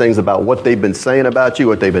all these things about what they've been saying about you,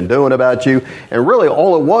 what they've been doing about you. And really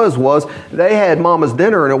all it was they had mama's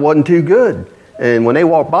dinner and it wasn't too good. And when they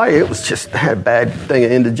walked by, it was just a bad thing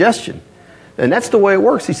of indigestion. And that's the way it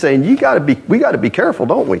works. He's saying we got to be careful,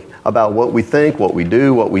 don't we, about what we think, what we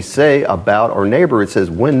do, what we say about our neighbor. It says,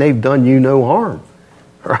 when they've done you no harm.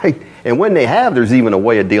 Right? And when they have, there's even a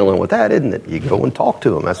way of dealing with that, isn't it? You go and talk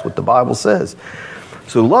to them. That's what the Bible says.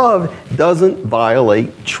 So love doesn't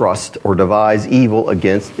violate trust or devise evil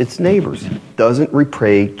against its neighbors. Doesn't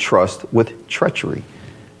repay trust with treachery.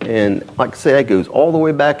 And like I say, that goes all the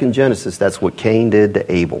way back in Genesis. That's what Cain did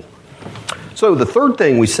to Abel. So the third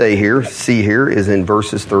thing we see here is in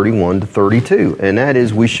verses 31 to 32. And that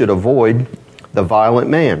is, we should avoid the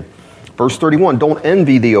violent man. Verse 31, don't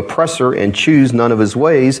envy the oppressor and choose none of his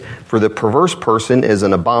ways, for the perverse person is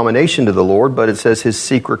an abomination to the Lord, but it says his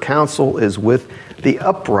secret counsel is with the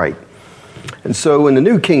upright. And so in the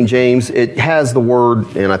New King James, it has the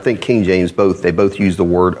word, and I think King James they both use the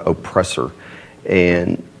word oppressor.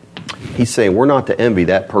 And he's saying we're not to envy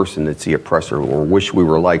that person that's the oppressor, or wish we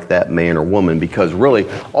were like that man or woman, because really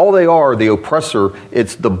all they are, the oppressor,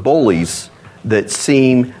 it's the bullies that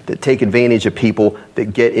take advantage of people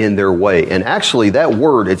that get in their way. And actually that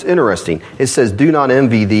word, it's interesting. It says, do not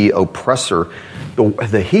envy the oppressor.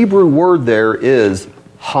 The Hebrew word there is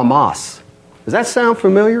Hamas. Does that sound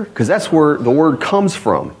familiar? Because that's where the word comes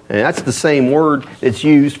from. And that's the same word that's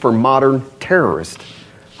used for modern terrorist,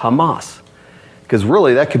 Hamas. Because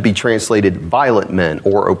really that could be translated violent men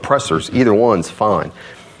or oppressors. Either one's fine.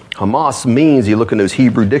 Hamas means, you look in those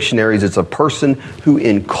Hebrew dictionaries, it's a person who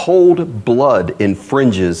in cold blood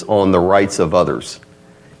infringes on the rights of others.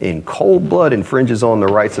 in cold blood infringes on the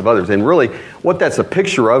rights of others. And really, what that's a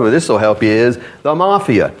picture of, and this will help you, is the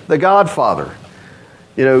mafia, the Godfather.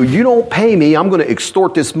 You know, you don't pay me, I'm going to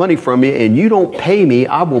extort this money from you, and you don't pay me,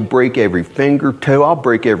 I will break every finger, toe, I'll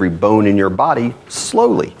break every bone in your body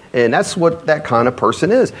slowly. And that's what that kind of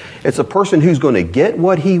person is. It's a person who's going to get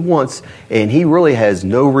what he wants, and he really has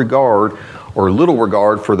no regard or little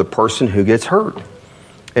regard for the person who gets hurt.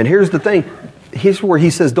 And here's the thing. Here's where he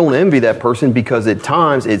says don't envy that person, because at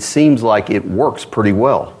times it seems like it works pretty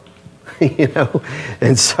well. You know,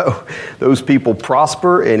 and so those people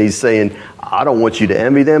prosper, and he's saying, I don't want you to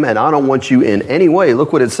envy them, and I don't want you in any way.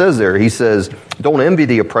 Look what it says there. He says, don't envy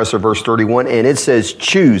the oppressor, verse 31, and it says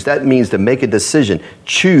choose. That means to make a decision.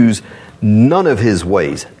 Choose none of his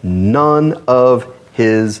ways. None of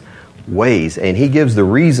his ways. And he gives the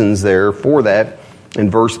reasons there for that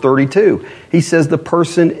in verse 32. He says the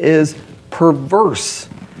person is perverse.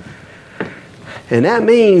 And that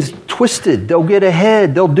means twisted. They'll get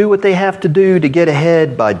ahead. They'll do what they have to do to get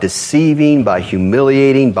ahead by deceiving, by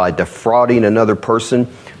humiliating, by defrauding another person.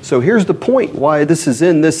 So here's the point why this is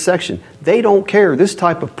in this section. They don't care. This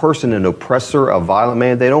type of person, an oppressor, a violent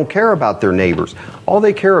man, they don't care about their neighbors. All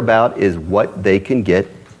they care about is what they can get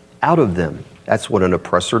out of them. That's what an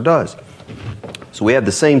oppressor does. So we have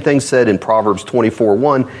the same thing said in Proverbs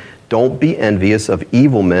 24:1. Don't be envious of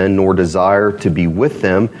evil men, nor desire to be with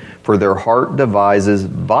them, for their heart devises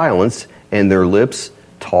violence, and their lips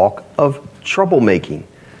talk of troublemaking.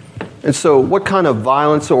 And so what kind of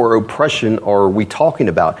violence or oppression are we talking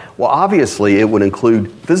about? Well, obviously, it would include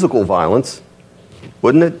physical violence,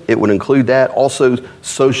 wouldn't it? It would include that. Also,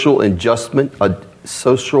 social injustice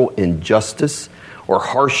or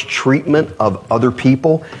harsh treatment of other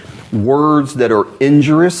people, words that are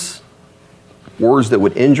injurious, words that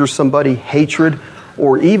would injure somebody, hatred,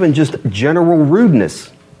 or even just general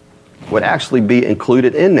rudeness would actually be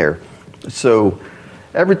included in there. So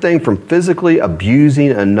everything from physically abusing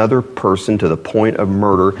another person to the point of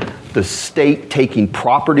murder, the state taking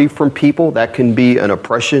property from people, that can be an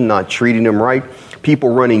oppression, not treating them right. People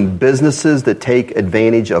running businesses that take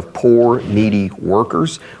advantage of poor, needy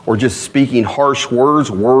workers, or just speaking harsh words,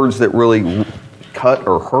 words that really cut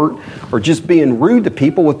or hurt, or just being rude to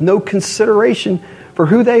people with no consideration for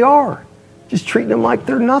who they are, just treating them like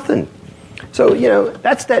they're nothing. So, you know,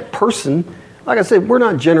 that's that person. Like I said, we're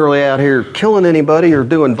not generally out here killing anybody or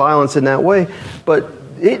doing violence in that way, but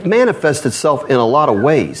it manifests itself in a lot of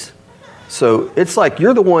ways. So it's like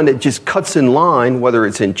you're the one that just cuts in line, whether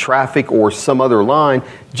it's in traffic or some other line,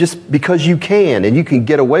 just because you can, and you can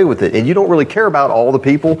get away with it, and you don't really care about all the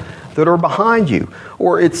people that are behind you.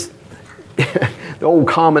 Or it's the old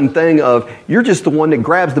common thing of you're just the one that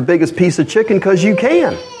grabs the biggest piece of chicken because you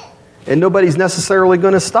can. And nobody's necessarily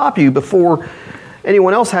going to stop you before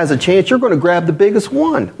anyone else has a chance. You're going to grab the biggest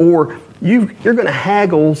one. Or you're going to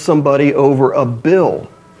haggle somebody over a bill.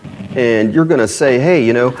 And you're going to say, hey,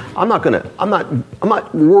 you know, I'm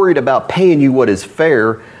not worried about paying you what is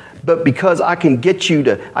fair, but because I can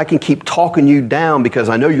keep talking you down because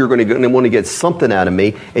I know you're going to want to get something out of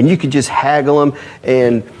me, and you can just haggle them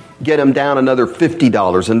and get them down another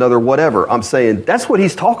 $50, another whatever. I'm saying that's what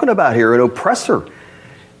he's talking about here, an oppressor.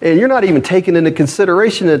 And you're not even taking into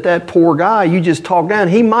consideration that poor guy you just talked down,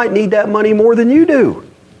 he might need that money more than you do.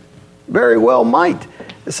 Very well might.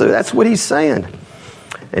 So that's what he's saying.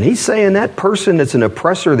 And he's saying that person that's an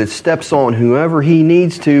oppressor that steps on whoever he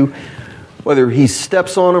needs to, whether he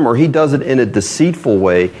steps on them or he does it in a deceitful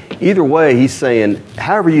way, either way, he's saying,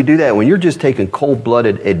 however you do that, when you're just taking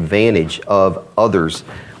cold-blooded advantage of others,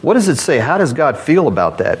 what does it say? How does God feel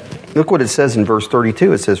about that? Look what it says in verse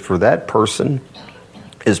 32. It says, for that person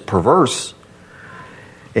is perverse,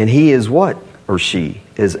 and he is what? Or she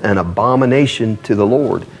is an abomination to the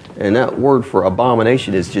Lord. And that word for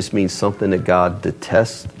abomination just means something that God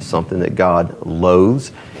detests, something that God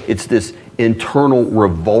loathes. It's this internal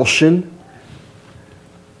revulsion.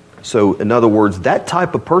 So in other words, that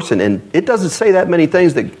type of person, and it doesn't say that many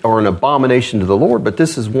things that are an abomination to the Lord, but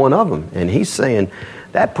this is one of them. And he's saying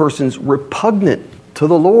that person's repugnant to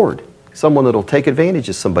the Lord. Someone that'll take advantage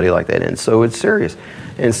of somebody like that. And so it's serious.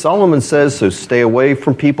 And Solomon says, so stay away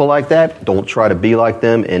from people like that. Don't try to be like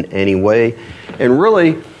them in any way. And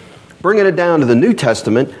really, bringing it down to the New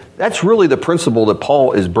Testament, that's really the principle that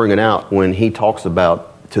Paul is bringing out when he talks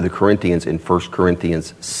about to the Corinthians in 1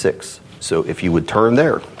 Corinthians 6. So if you would turn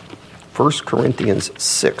there, 1 Corinthians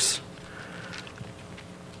 6.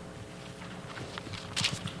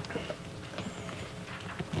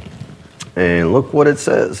 And look what it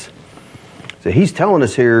says. So he's telling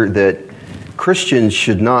us here that Christians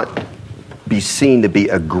should not be seen to be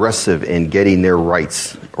aggressive in getting their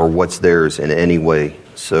rights or what's theirs in any way.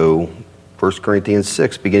 So 1 Corinthians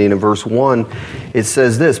 6, beginning in verse 1, it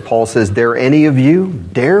says this. Paul says, dare any of you,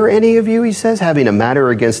 he says, having a matter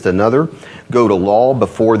against another, go to law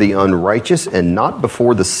before the unrighteous and not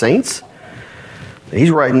before the saints? He's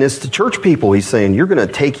writing this to church people. He's saying, you're going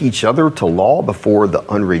to take each other to law before the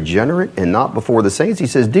unregenerate and not before the saints. He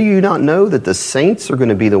says, do you not know that the saints are going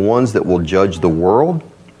to be the ones that will judge the world?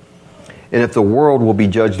 And if the world will be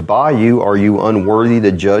judged by you, are you unworthy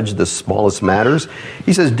to judge the smallest matters?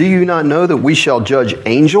 He says, do you not know that we shall judge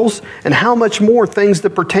angels? And how much more things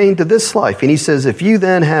that pertain to this life? And he says, if you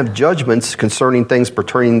then have judgments concerning things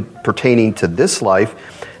pertaining to this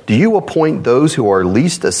life, do you appoint those who are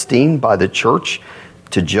least esteemed by the church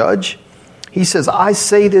to judge? He says, I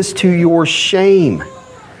say this to your shame.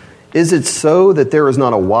 Is it so that there is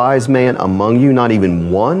not a wise man among you, not even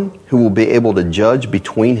one, who will be able to judge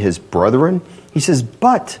between his brethren? He says,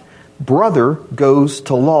 but brother goes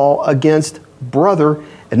to law against brother.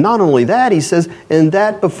 And not only that, he says, and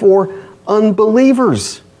that before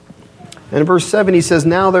unbelievers. And in verse 7, he says,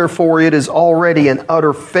 now therefore it is already an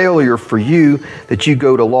utter failure for you that you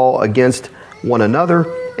go to law against one another.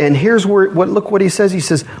 And here's look what he says. He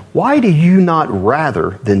says, why do you not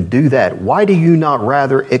rather than do that? Why do you not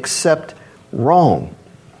rather accept wrong?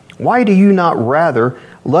 Why do you not rather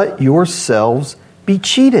let yourselves be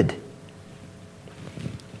cheated?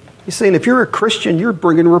 He's saying if you're a Christian, you're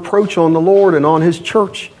bringing reproach on the Lord and on his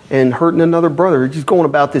church and hurting another brother. You're just going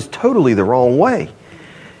about this totally the wrong way.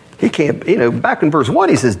 He can't, back in verse 1,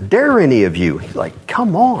 he says, dare any of you. He's like,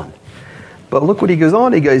 come on. But look what he goes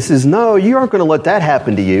on. He says, no, you aren't going to let that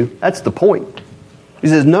happen to you. That's the point. He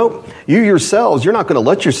says, nope, you yourselves, you're not going to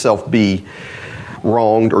let yourself be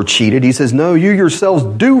wronged or cheated. He says, no, you yourselves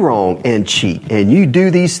do wrong and cheat. And you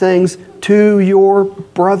do these things to your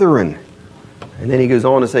brethren. And then he goes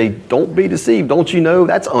on to say, don't be deceived. Don't you know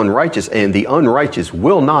that's unrighteous? And the unrighteous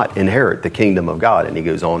will not inherit the kingdom of God. And he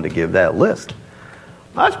goes on to give that list.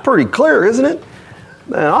 That's pretty clear, isn't it?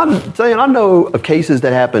 Man, I'm saying I know of cases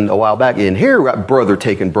that happened a while back. And here we got brother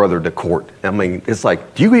taking brother to court. I mean, it's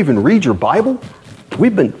like, do you even read your Bible?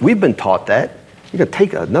 We've been taught that. You're going to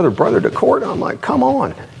take another brother to court? I'm like, come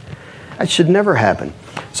on. That should never happen.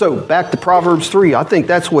 So back to Proverbs 3. I think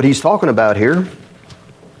that's what he's talking about here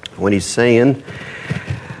when he's saying,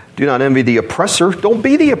 do not envy the oppressor. Don't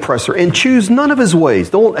be the oppressor and choose none of his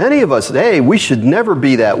ways. Don't any of us, hey, we should never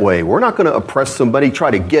be that way. We're not going to oppress somebody,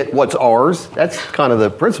 try to get what's ours. That's kind of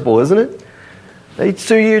the principle, isn't it? They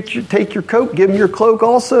sue you, take your coat, give them your cloak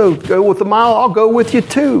also. Go with a mile, I'll go with you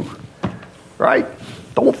too. Right?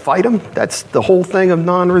 Don't fight them. That's the whole thing of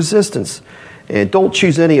non-resistance. And don't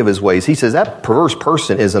choose any of his ways. He says that perverse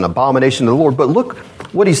person is an abomination to the Lord. But look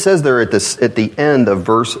what he says there at the end of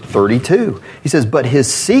verse 32. He says, but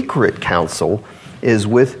his secret counsel is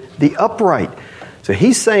with the upright. So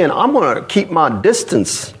he's saying, I'm going to keep my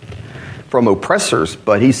distance from oppressors.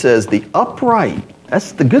 But he says the upright,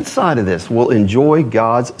 that's the good side of this, will enjoy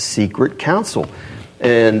God's secret counsel.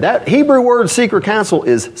 And that Hebrew word secret counsel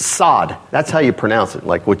is sod. That's how you pronounce it,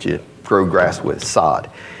 like what you grow grass with, sod.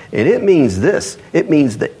 And it means this. It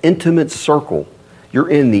means the intimate circle. You're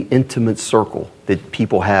in the intimate circle that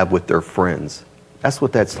people have with their friends. That's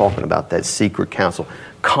what that's talking about, that secret counsel.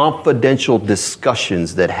 Confidential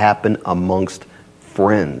discussions that happen amongst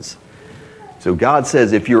friends. So God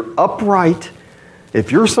says if you're upright,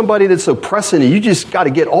 if you're somebody that's oppressing and you just got to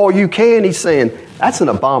get all you can, he's saying that's an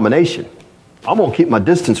abomination. I'm going to keep my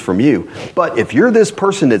distance from you. But if you're this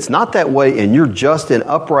person that's not that way and you're just and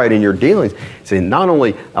upright in your dealings, saying not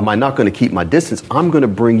only am I not going to keep my distance, I'm going to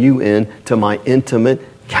bring you in to my intimate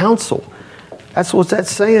counsel. That's what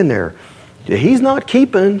that's saying there. He's not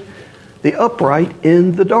keeping the upright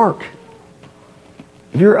in the dark.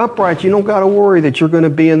 If you're upright, you don't got to worry that you're going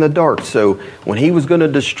to be in the dark. So when he was going to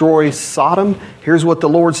destroy Sodom, here's what the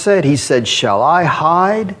Lord said. He said, shall I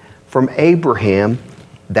hide from Abraham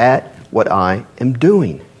that what I am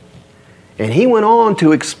doing? And he went on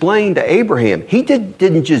to explain to Abraham. He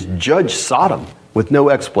didn't just judge Sodom with no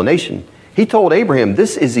explanation. He told Abraham,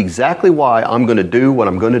 this is exactly why I'm going to do what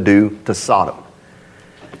I'm going to do to Sodom.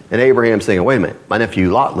 And Abraham's thinking, wait a minute, my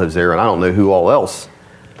nephew Lot lives there and I don't know who all else.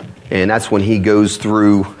 And that's when he goes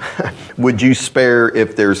through, would you spare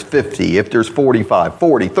if there's 50, if there's 45,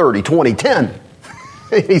 40, 30, 20, 10?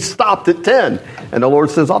 He stopped at 10. And the Lord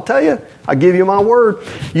says, I'll tell you, I give you my word.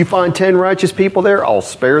 You find 10 righteous people there, I'll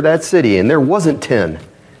spare that city. And there wasn't 10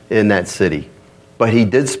 in that city. But he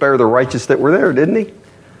did spare the righteous that were there, didn't he?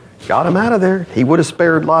 Got him out of there. He would have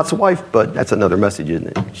spared Lot's wife, but that's another message,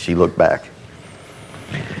 isn't it? She looked back.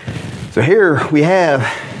 So here we have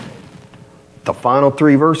the final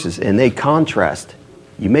three verses, and they contrast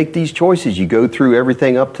you make these choices. You go through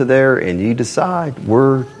everything up to there and you decide.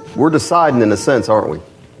 We're deciding in a sense, aren't we?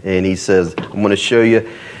 And he says, I'm going to show you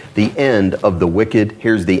the end of the wicked.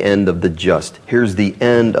 Here's the end of the just. Here's the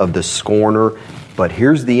end of the scorner. But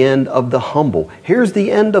here's the end of the humble. Here's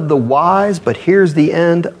the end of the wise. But here's the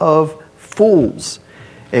end of fools.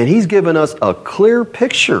 And he's given us a clear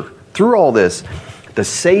picture through all this. The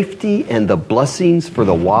safety and the blessings for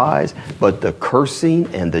the wise, but the cursing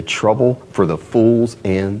and the trouble for the fools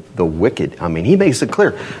and the wicked. I mean, he makes it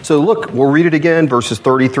clear. So look, we'll read it again, verses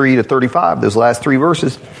 33 to 35, those last three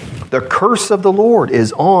verses. The curse of the Lord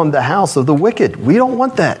is on the house of the wicked. We don't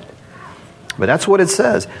want that. But that's what it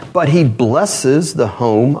says. But he blesses the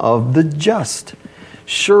home of the just.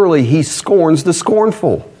 Surely he scorns the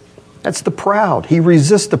scornful. That's the proud. He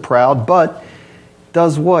resists the proud, but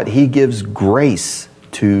does what? He gives grace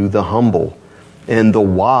to the humble. And the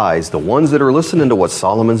wise, the ones that are listening to what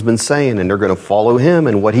Solomon's been saying, and they're going to follow him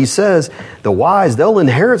and what he says, the wise, they'll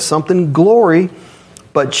inherit something, glory,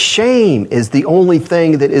 but shame is the only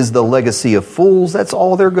thing that is the legacy of fools. That's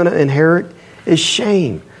all they're going to inherit is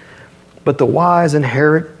shame. But the wise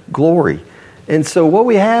inherit glory. And so what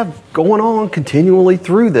we have going on continually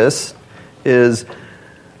through this is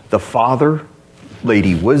the Father,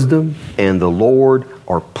 Lady Wisdom, and the Lord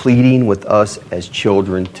are pleading with us as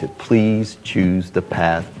children to please choose the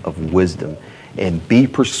path of wisdom and be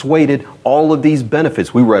persuaded. All of these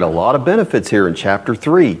benefits, we read a lot of benefits here in chapter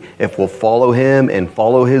 3. If we'll follow him and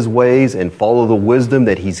follow his ways and follow the wisdom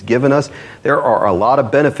that he's given us, there are a lot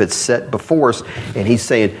of benefits set before us. And he's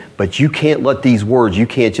saying, but you can't let these words, you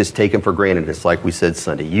can't just take them for granted. It's like we said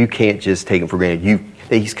Sunday. You can't just take them for granted.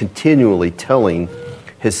 He's continually telling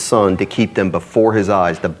his son to keep them before his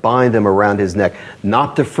eyes, to bind them around his neck,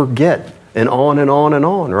 not to forget, and on and on and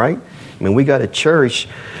on, right? I mean, we got to cherish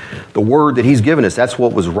the word that he's given us. That's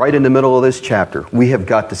what was right in the middle of this chapter. We have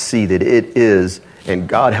got to see that it is, and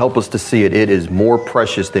God help us to see it, it is more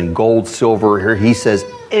precious than gold, silver. Here he says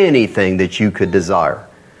anything that you could desire.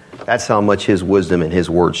 That's how much his wisdom and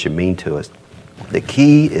his word should mean to us. The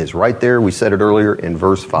key is right there. We said it earlier in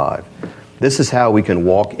verse 5. This is how we can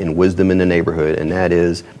walk in wisdom in the neighborhood, and that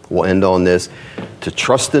is, we'll end on this, to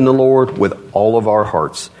trust in the Lord with all of our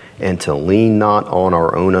hearts and to lean not on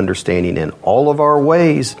our own understanding in all of our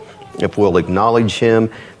ways. If we'll acknowledge him,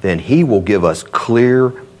 then he will give us clear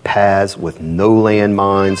paths with no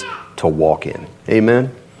landmines to walk in.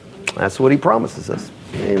 Amen? That's what he promises us.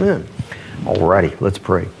 Amen. All righty, let's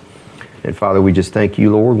pray. And Father, we just thank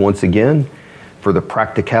you, Lord, once again, for the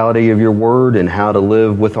practicality of your word and how to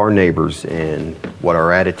live with our neighbors and what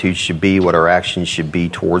our attitudes should be, what our actions should be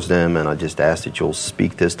towards them. And I just ask that you'll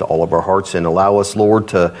speak this to all of our hearts and allow us, Lord,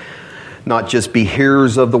 to not just be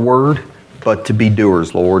hearers of the word, but to be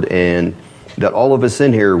doers, Lord. And that all of us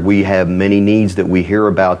in here, we have many needs that we hear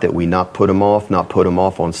about, that we not put them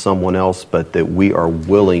off on someone else, but that we are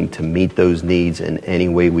willing to meet those needs in any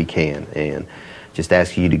way we can. And just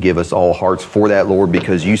ask you to give us all hearts for that, Lord,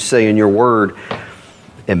 because you say in your word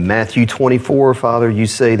in Matthew 24, Father, you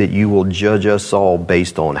say that you will judge us all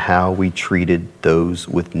based on how we treated those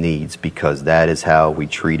with needs, because that is how we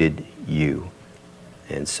treated you.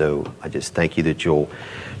 And so I just thank you that you'll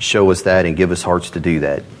show us that and give us hearts to do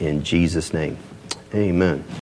that. In Jesus' name, amen.